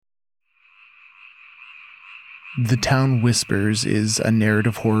The Town Whispers is a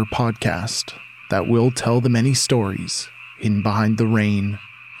narrative horror podcast that will tell the many stories hidden behind the rain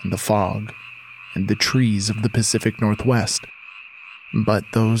and the fog and the trees of the Pacific Northwest. But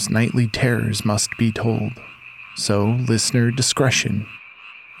those nightly terrors must be told, so listener discretion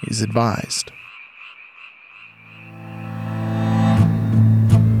is advised.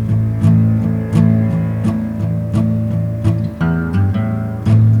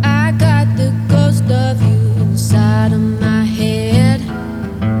 I got the ghost of you inside of my head.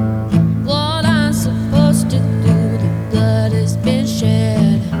 What I'm supposed to do, the blood has been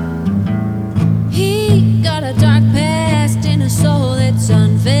shed. He got a dark past and a soul that's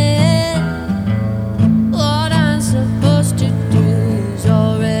unfed. What I'm supposed to do is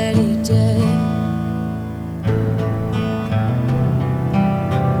already dead.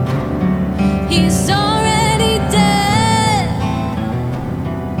 He's already dead.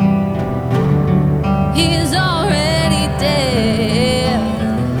 He is already dead.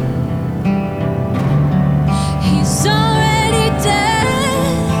 He's already dead.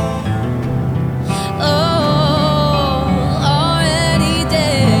 Oh, already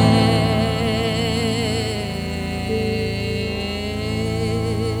dead.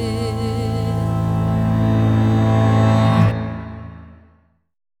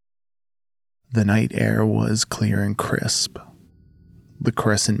 The night air was clear and crisp. The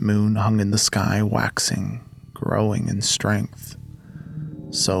crescent moon hung in the sky, waxing, growing in strength.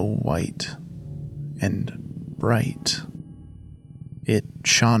 So white and bright. It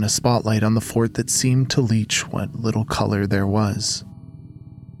shone a spotlight on the fort that seemed to leech what little color there was.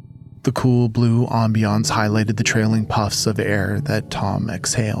 The cool blue ambiance highlighted the trailing puffs of air that Tom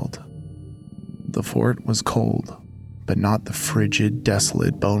exhaled. The fort was cold, but not the frigid,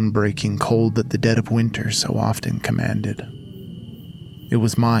 desolate, bone-breaking cold that the dead of winter so often commanded. It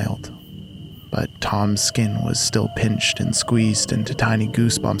was mild, but Tom's skin was still pinched and squeezed into tiny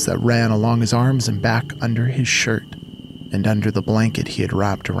goosebumps that ran along his arms and back under his shirt and under the blanket he had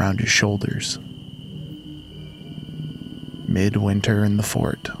wrapped around his shoulders. Midwinter in the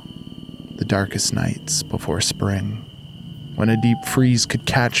fort, the darkest nights before spring, when a deep freeze could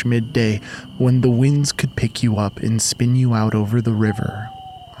catch midday, when the winds could pick you up and spin you out over the river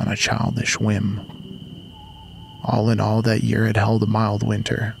on a childish whim. All in all, that year had held a mild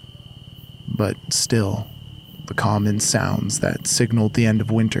winter, but still, the common sounds that signaled the end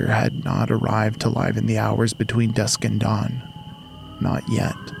of winter had not arrived to liven the hours between dusk and dawn. Not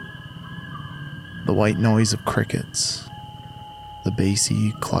yet. The white noise of crickets, the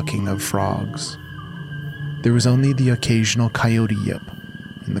bassy clucking of frogs. There was only the occasional coyote yip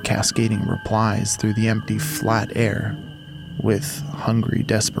and the cascading replies through the empty, flat air, with hungry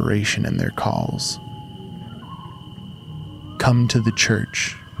desperation in their calls. "Come to the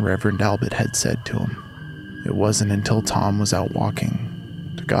church," Reverend Albert had said to him. It wasn't until Tom was out walking,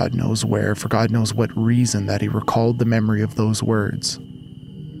 to God knows where, for God knows what reason, that he recalled the memory of those words.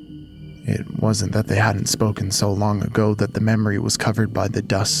 It wasn't that they hadn't spoken so long ago that the memory was covered by the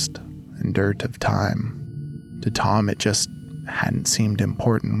dust and dirt of time. To Tom, it just hadn't seemed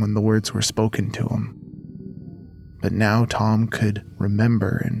important when the words were spoken to him. But now Tom could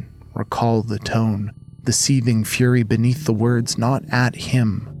remember and recall the tone, the seething fury beneath the words, not at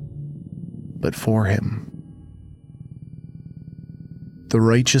him, but for him. The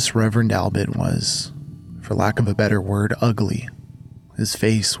righteous Reverend Albert was, for lack of a better word, ugly. His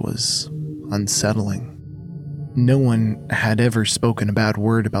face was unsettling. No one had ever spoken a bad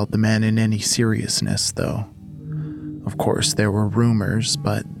word about the man in any seriousness, though. Of course, there were rumors,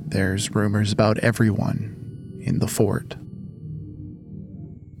 but there's rumors about everyone in the fort.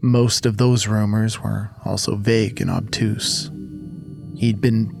 Most of those rumors were also vague and obtuse. He'd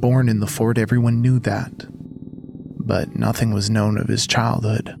been born in the fort, everyone knew that. But nothing was known of his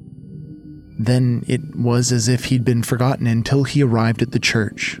childhood. Then it was as if he'd been forgotten until he arrived at the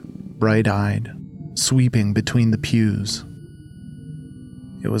church, bright-eyed, sweeping between the pews.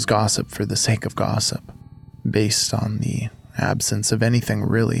 It was gossip for the sake of gossip, based on the absence of anything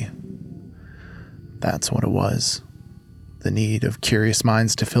really. That's what it was. The need of curious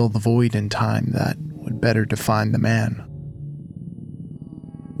minds to fill the void in time that would better define the man.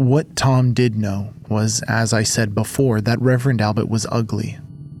 What Tom did know was, as I said before, that Reverend Albert was ugly.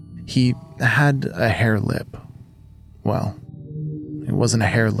 He had a hair lip. Well, it wasn't a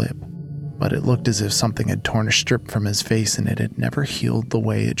hair lip, but it looked as if something had torn a strip from his face and it had never healed the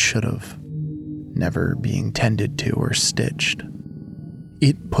way it should have, never being tended to or stitched.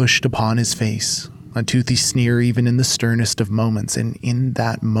 It pushed upon his face, a toothy sneer even in the sternest of moments, and in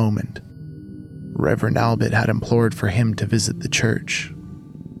that moment, Reverend Albert had implored for him to visit the church.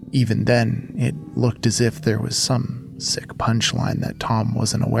 Even then, it looked as if there was some sick punchline that Tom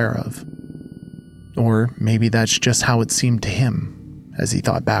wasn't aware of. Or maybe that's just how it seemed to him, as he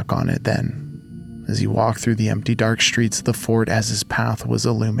thought back on it then, as he walked through the empty dark streets of the fort as his path was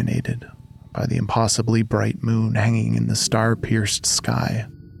illuminated by the impossibly bright moon hanging in the star-pierced sky,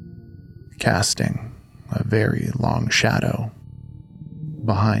 casting a very long shadow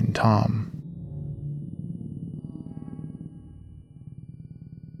behind Tom.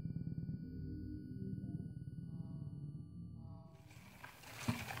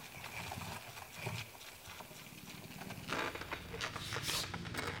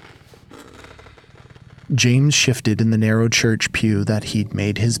 James shifted in the narrow church pew that he'd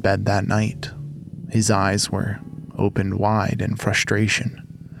made his bed that night. His eyes were opened wide in frustration,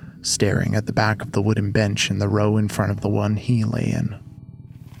 staring at the back of the wooden bench in the row in front of the one he lay in.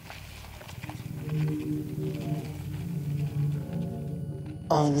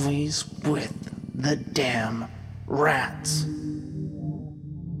 Always with the damn rats.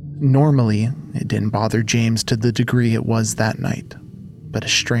 Normally, it didn't bother James to the degree it was that night, but a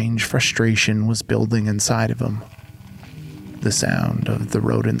strange frustration was building inside of him. The sound of the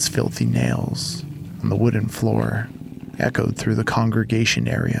rodent's filthy nails on the wooden floor echoed through the congregation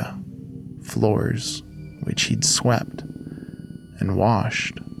area, floors which he'd swept and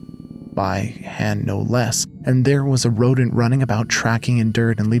washed, by hand no less, and there was a rodent running about tracking in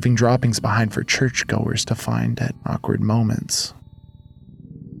dirt and leaving droppings behind for churchgoers to find at awkward moments.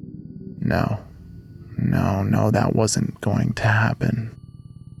 No, that wasn't going to happen.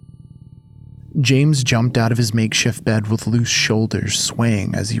 James jumped out of his makeshift bed with loose shoulders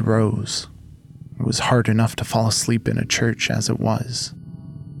swaying as he rose. It was hard enough to fall asleep in a church as it was.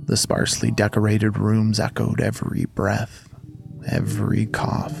 The sparsely decorated rooms echoed every breath, every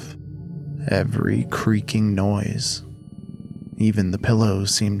cough, every creaking noise. Even the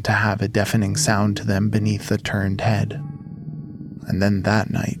pillows seemed to have a deafening sound to them beneath the turned head. And then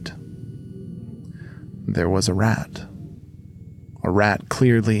that night, there was a rat. A rat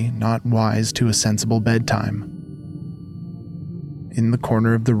clearly not wise to a sensible bedtime. In the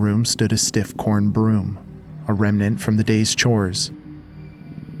corner of the room stood a stiff corn broom, a remnant from the day's chores.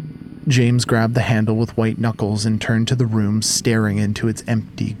 James grabbed the handle with white knuckles and turned to the room, staring into its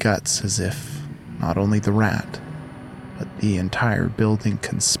empty guts as if not only the rat, but the entire building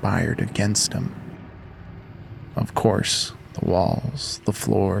conspired against him. Of course, the walls, the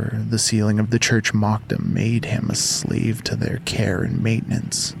floor, the ceiling of the church mocked him, made him a slave to their care and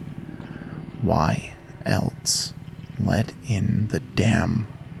maintenance. Why else let in the damn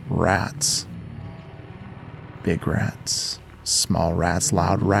rats? Big rats, small rats,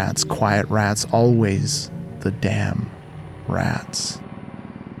 loud rats, quiet rats, always the damn rats.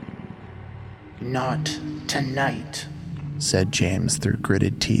 Not tonight, said James through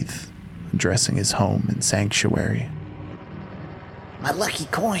gritted teeth, addressing his home and sanctuary. My lucky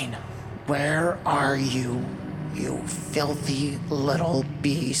coin. Where are you, you filthy little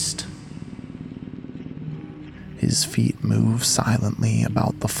beast? His feet moved silently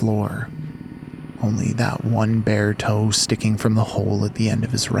about the floor, only that one bare toe sticking from the hole at the end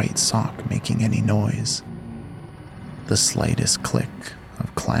of his right sock making any noise. The slightest click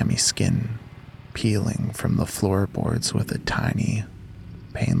of clammy skin peeling from the floorboards with a tiny,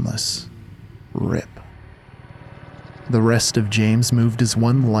 painless rip. The rest of James moved as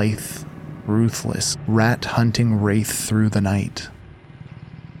one lithe, ruthless, rat-hunting wraith through the night.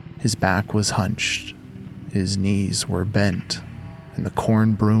 His back was hunched, his knees were bent, and the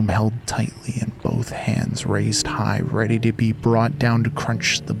corn broom held tightly in both hands raised high, ready to be brought down to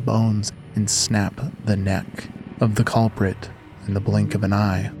crunch the bones and snap the neck of the culprit in the blink of an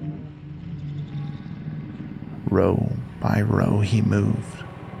eye. Row by row he moved,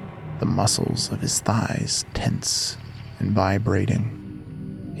 the muscles of his thighs tense and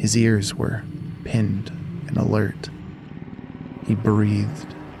vibrating. His ears were pinned and alert. He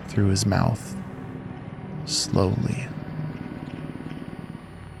breathed through his mouth, slowly.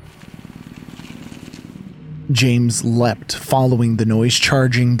 James leapt, following the noise,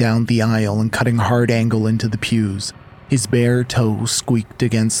 charging down the aisle and cutting hard angle into the pews. His bare toe squeaked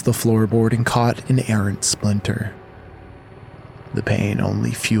against the floorboard and caught an errant splinter. The pain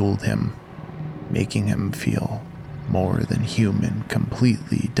only fueled him, making him feel more than human,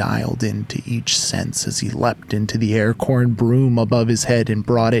 completely dialed into each sense as he leapt into the air, corn broom above his head, and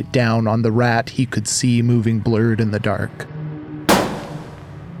brought it down on the rat he could see moving blurred in the dark.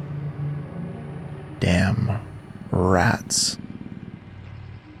 Damn rats.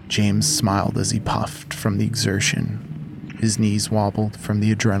 James smiled as he puffed from the exertion. His knees wobbled from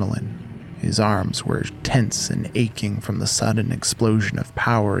the adrenaline, His arms were tense and aching from the sudden explosion of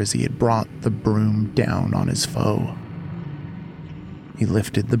power as he had brought the broom down on his foe. He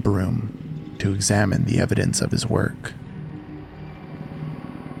lifted the broom to examine the evidence of his work.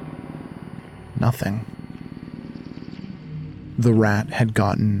 Nothing. The rat had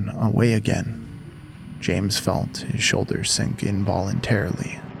gotten away again. James felt his shoulders sink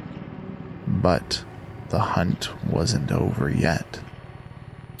involuntarily. But the hunt wasn't over yet.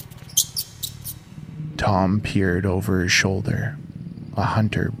 Tom peered over his shoulder, a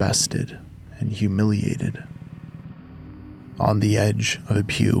hunter bested and humiliated. On the edge of a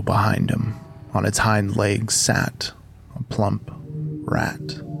pew behind him, on its hind legs, sat a plump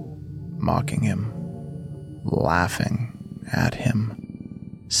rat, mocking him, laughing at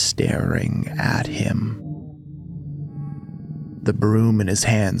him, staring at him. The broom in his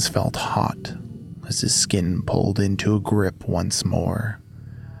hands felt hot as his skin pulled into a grip once more.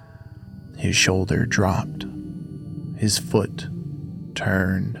 His shoulder dropped. His foot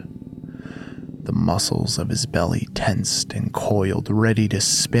turned. The muscles of his belly tensed and coiled, ready to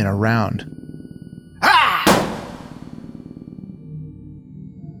spin around. Ah!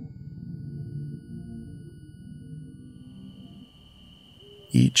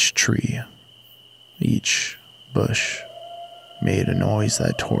 Each tree, each bush made a noise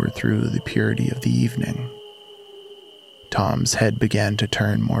that tore through the purity of the evening. Tom's head began to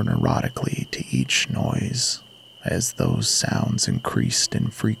turn more neurotically to each noise as those sounds increased in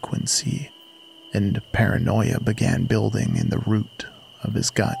frequency, and paranoia began building in the root of his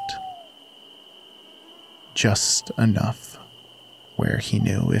gut. Just enough where he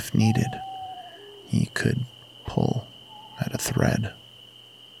knew, if needed, he could pull at a thread,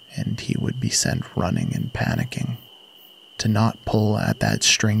 and he would be sent running and panicking. To not pull at that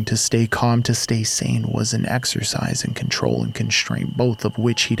string, to stay calm, to stay sane, was an exercise in control and constraint, both of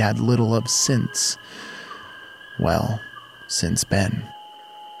which he'd had little of since Ben.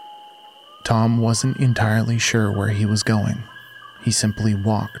 Tom wasn't entirely sure where he was going. He simply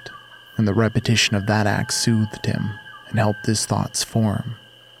walked, and the repetition of that act soothed him and helped his thoughts form,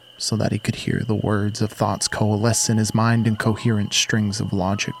 so that he could hear the words of thoughts coalesce in his mind in coherent strings of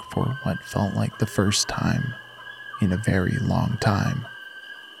logic for what felt like the first time in a very long time.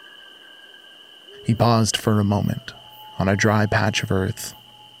 He paused for a moment on a dry patch of earth,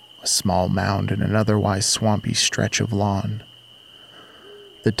 a small mound in an otherwise swampy stretch of lawn.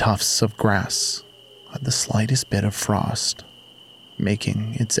 The tufts of grass had the slightest bit of frost,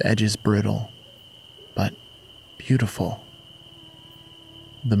 making its edges brittle, but beautiful.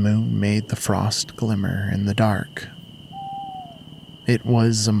 The moon made the frost glimmer in the dark. It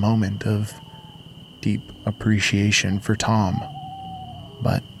was a moment of deep appreciation for Tom,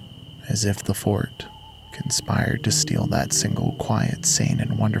 but as if the fort conspired to steal that single quiet, sane,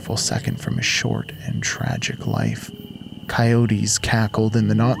 and wonderful second from his short and tragic life, coyotes cackled in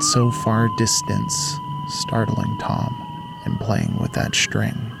the not-so-far distance, startling Tom and playing with that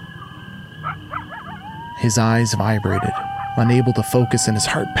string. His eyes vibrated, unable to focus, and his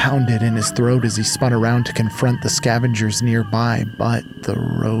heart pounded in his throat as he spun around to confront the scavengers nearby, but the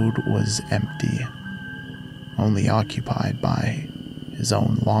road was empty, only occupied by his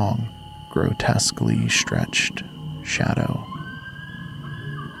own long, grotesquely stretched shadow.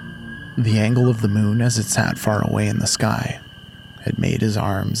 The angle of the moon as it sat far away in the sky had made his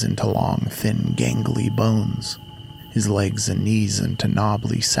arms into long, thin, gangly bones, his legs and knees into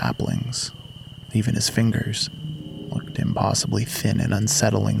knobbly saplings. Even his fingers looked impossibly thin and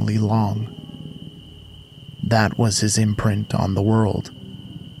unsettlingly long. That was his imprint on the world.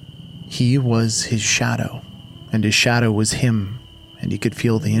 He was his shadow, and his shadow was him, and he could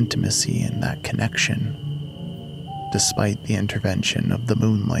feel the intimacy in that connection, despite the intervention of the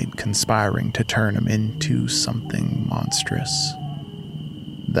moonlight conspiring to turn him into something monstrous.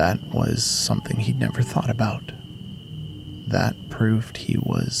 That was something he'd never thought about. That proved he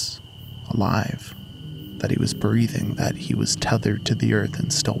was alive, that he was breathing, that he was tethered to the earth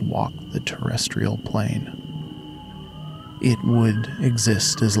and still walked the terrestrial plane. It would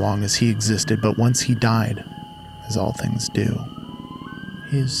exist as long as he existed, but once he died, as all things do,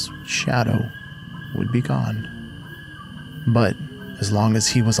 his shadow would be gone. But as long as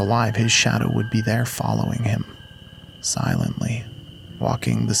he was alive, his shadow would be there following him, silently,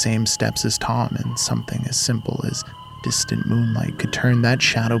 walking the same steps as Tom, and something as simple as distant moonlight could turn that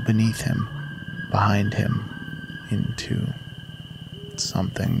shadow beneath him, behind him, into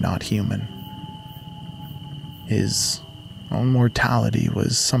something not human. His own mortality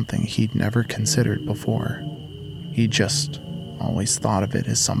was something he'd never considered before. He just always thought of it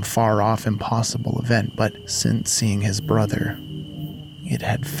as some far-off, impossible event, but since seeing his brother, It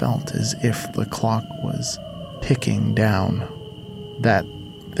had felt as if the clock was ticking down, that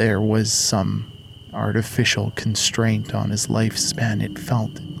there was some artificial constraint on his lifespan. It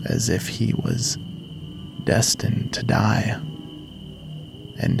felt as if he was destined to die.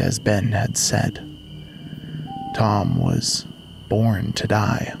 And as Ben had said, Tom was born to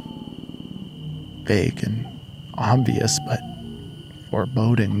die. Vague and obvious, but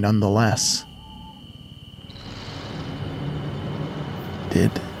foreboding nonetheless.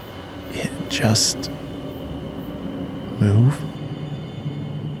 Did it just move?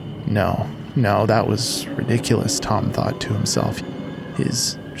 No, that was ridiculous, Tom thought to himself.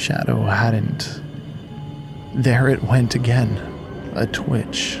 His shadow hadn't. There it went again. A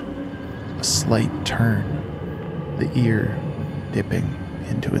twitch, a slight turn, the ear dipping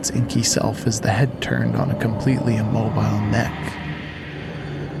into its inky self as the head turned on a completely immobile neck.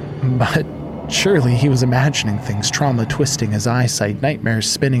 But surely he was imagining things, trauma twisting his eyesight,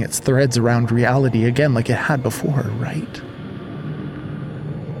 nightmares spinning its threads around reality again like it had before, right?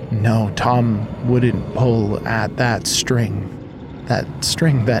 No, Tom wouldn't pull at that string that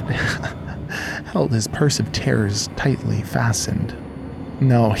held his purse of terrors tightly fastened.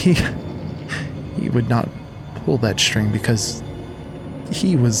 No, he would not pull that string because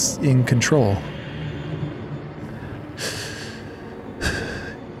he was in control.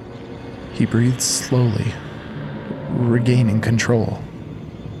 He breathed slowly, regaining control.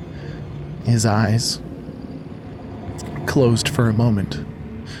 His eyes closed for a moment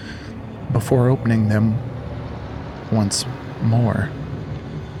before opening them once more.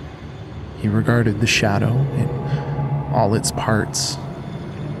 He regarded the shadow in all its parts.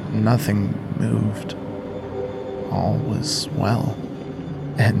 Nothing moved. All was well,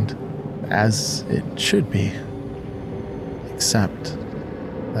 and as it should be, except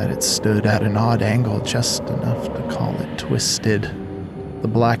that it stood at an odd angle, just enough to call it twisted. The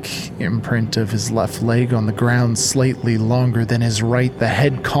black imprint of his left leg on the ground slightly longer than his right, the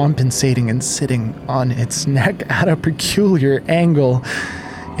head compensating and sitting on its neck at a peculiar angle.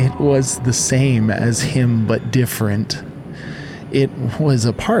 It was the same as him, but different. It was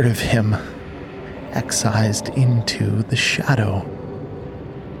a part of him, excised into the shadow.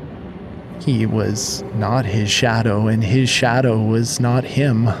 He was not his shadow, and his shadow was not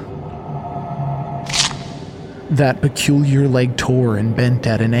him. That peculiar leg tore and bent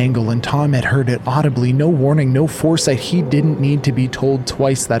at an angle, and Tom had heard it audibly. No warning, no foresight. He didn't need to be told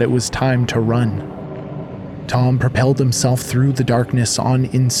twice that it was time to run. Tom propelled himself through the darkness on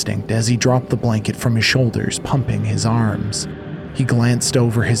instinct as he dropped the blanket from his shoulders, pumping his arms. He glanced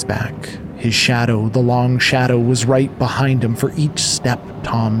over his back. His shadow, the long shadow, was right behind him for each step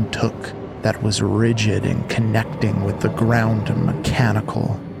Tom took. That was rigid and connecting with the ground and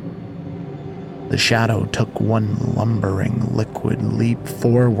mechanical. The shadow took one lumbering liquid leap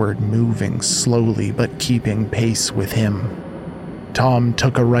forward, moving slowly but keeping pace with him. Tom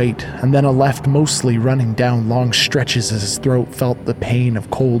took a right and then a left, mostly running down long stretches as his throat felt the pain of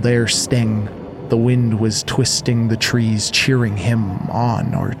cold air sting. The wind was twisting the trees, cheering him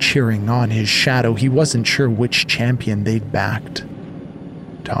on or cheering on his shadow. He wasn't sure which champion they'd backed.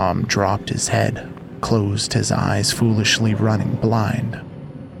 Tom dropped his head, closed his eyes, foolishly running blind.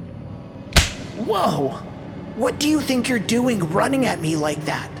 Whoa! What do you think you're doing running at me like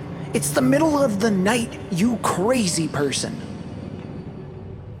that? It's the middle of the night, you crazy person.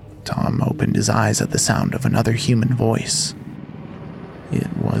 Tom opened his eyes at the sound of another human voice.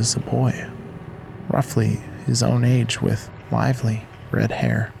 It was a boy, roughly his own age, with lively red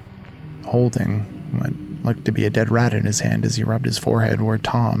hair, holding what looked to be a dead rat in his hand as he rubbed his forehead where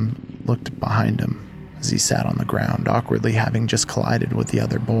Tom looked behind him as he sat on the ground, awkwardly having just collided with the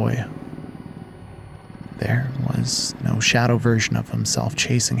other boy. There was no shadow version of himself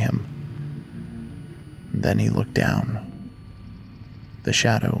chasing him. Then he looked down. The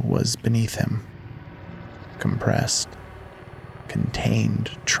shadow was beneath him, compressed,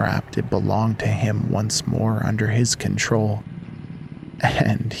 contained, trapped. It belonged to him once more, under his control.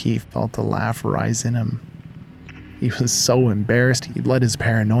 And he felt a laugh rise in him. He was so embarrassed he'd let his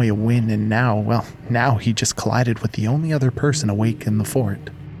paranoia win, and now he just collided with the only other person awake in the fort.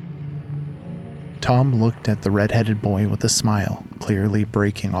 Tom looked at the red-headed boy with a smile, clearly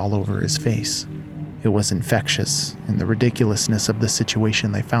breaking all over his face. It was infectious in the ridiculousness of the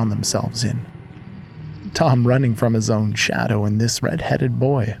situation they found themselves in. Tom running from his own shadow, and this red-headed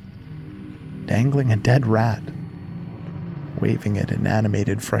boy dangling a dead rat, waving it in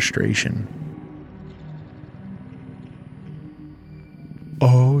animated frustration.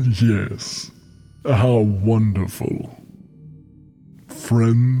 Oh yes, how wonderful.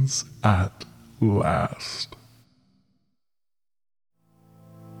 Friends at last.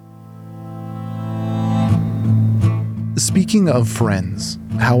 Speaking of friends,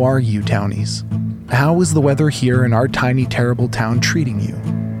 how are you, townies? How is the weather here in our tiny, terrible town treating you?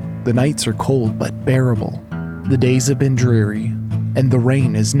 The nights are cold but bearable. The days have been dreary, and the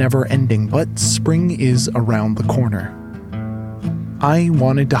rain is never ending, but spring is around the corner. I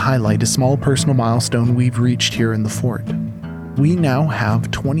wanted to highlight a small personal milestone we've reached here in the fort. We now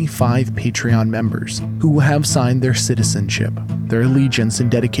have 25 Patreon members who have signed their citizenship, their allegiance and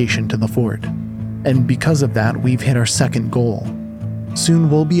dedication to the fort. And because of that, we've hit our second goal. Soon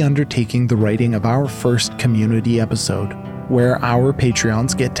we'll be undertaking the writing of our first community episode, where our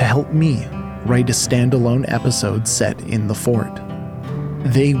Patreons get to help me write a standalone episode set in the fort.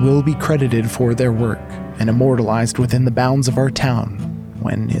 They will be credited for their work and immortalized within the bounds of our town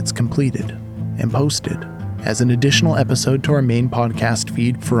when it's completed and posted as an additional episode to our main podcast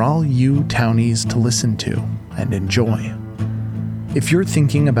feed for all you townies to listen to and enjoy. If you're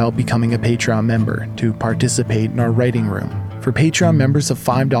thinking about becoming a Patreon member to participate in our writing room, for Patreon members of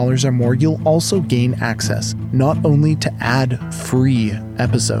 $5 or more, you'll also gain access not only to ad-free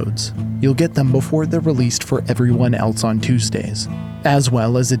episodes, you'll get them before they're released for everyone else on Tuesdays, as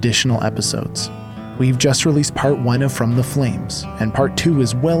well as additional episodes. We've just released part 1 of From the Flames, and part 2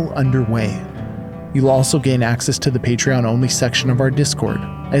 is well underway. You'll also gain access to the Patreon-only section of our Discord,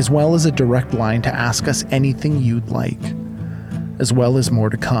 as well as a direct line to ask us anything you'd like, as well as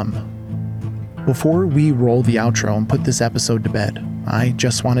more to come. Before we roll the outro and put this episode to bed, I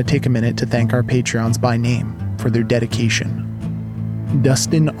just want to take a minute to thank our Patreons by name for their dedication.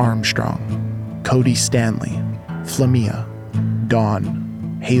 Dustin Armstrong, Cody Stanley, Flamia,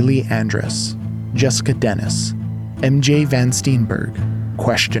 Dawn, Haley Andrus, Jessica Dennis, MJ Van Steenberg,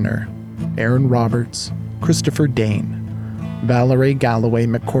 Questioner, Aaron Roberts, Christopher Dane, Valerie Galloway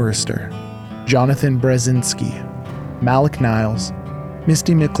McCorrister, Jonathan Brzezinski, Malik Niles,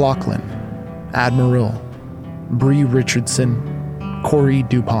 Misty McLaughlin, Admiral, Bree Richardson, Corey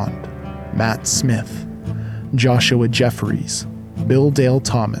DuPont, Matt Smith, Joshua Jeffries, Bill Dale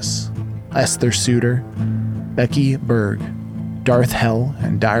Thomas, Esther Suter, Becky Berg, Darth Hell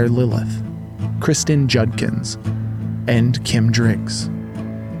and Dire Lilith, Kristen Judkins, and Kim Driggs.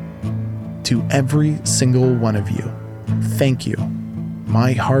 To every single one of you, thank you.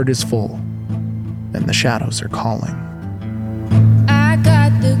 My heart is full, and the shadows are calling. I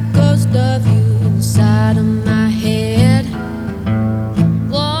got the ghost of you inside of my